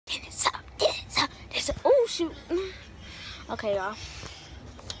shoot. Okay, y'all.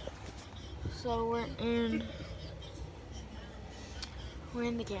 So we're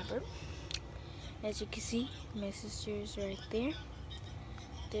in the camper. As you can see, my sister's right there.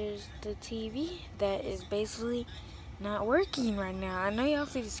 There's the TV that is basically not working right now. I know y'all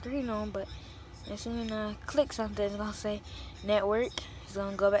see the screen on, but as soon as I click something, it's gonna say network. It's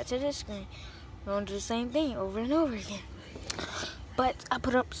gonna go back to this screen. We're gonna do the same thing over and over again. But I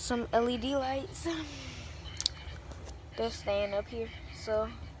put up some LED lights. They're staying up here, so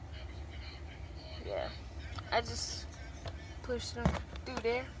yeah. I just pushed them through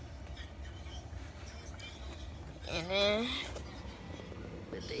there, and then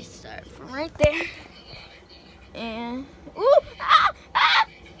but they start from right there. And ooh, ah, ah!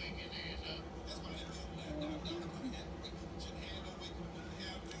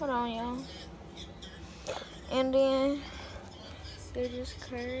 Hold on, y'all. And then they just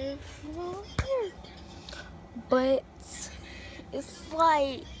curve along here. But it's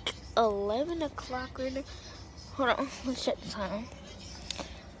like 11 o'clock right now. Hold on, let's check the time.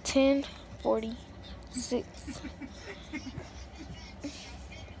 10:46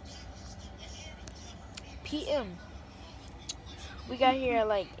 p.m. We got here at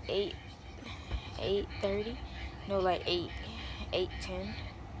like 8:30. No, like 8:10.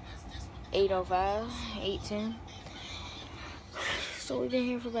 8:05, 8:10. So we've been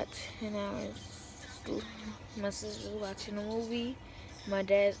here for about 10 hours. My sister's watching a movie. My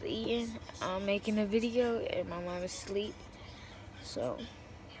dad's eating. I'm making a video, and my mom is asleep. So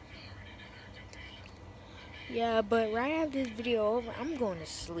yeah, but right after this video over, I'm going to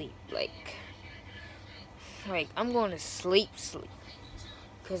sleep. Like I'm going to sleep,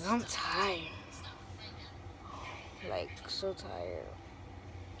 cause I'm tired. Like so tired.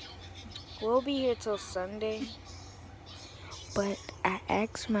 We'll be here till Sunday. But I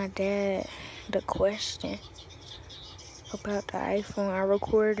asked my dad the question about the iPhone. I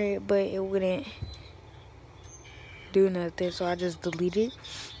recorded it, but it wouldn't do nothing, so I just deleted it.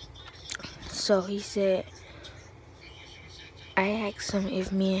 So he said, I asked him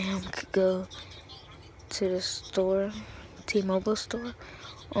if me and him could go to the store, T-Mobile store,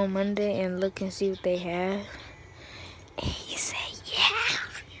 on Monday and look and see what they have. And he said, yeah.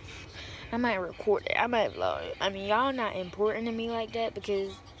 I might record it. I might vlog it. I mean, y'all not important to me like that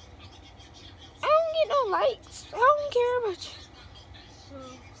because I don't get no likes. I don't care about you.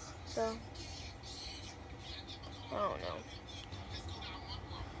 So, I don't know.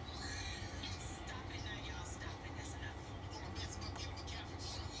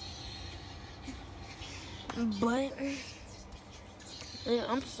 But yeah,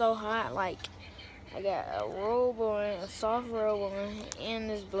 I'm so hot. Like, I got a robe on, a soft robe on, and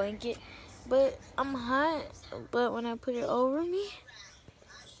this blanket. But I'm hot. But when I put it over me,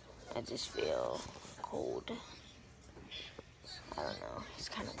 I just feel cold. I don't know. It's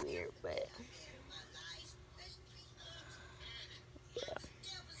kind of weird, but yeah.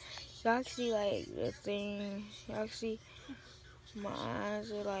 Y'all can see like the thing. Y'all can see my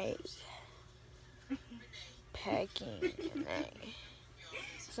eyes are like packing. And like,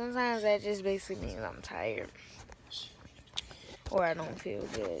 sometimes that just basically means I'm tired or I don't feel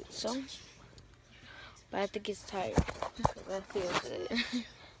good. So, but I think it's tired because I feel good.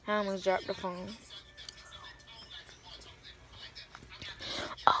 I almost dropped the phone.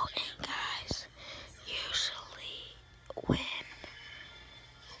 Oh, and guys, usually when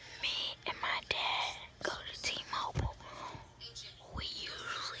me and my dad go to T-Mobile, we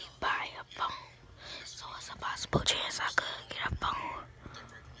usually buy a phone. So it's a possible chance I could get a phone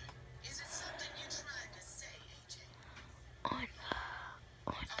on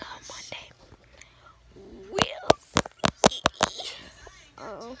Monday. We'll see.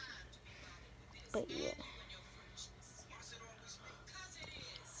 But yeah.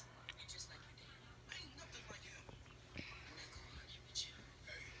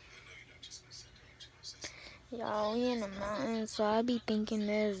 Y'all, we in the mountains, so I be thinking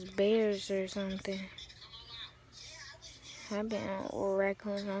there's bears or something. I've been out with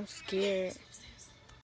raccoons, I'm scared.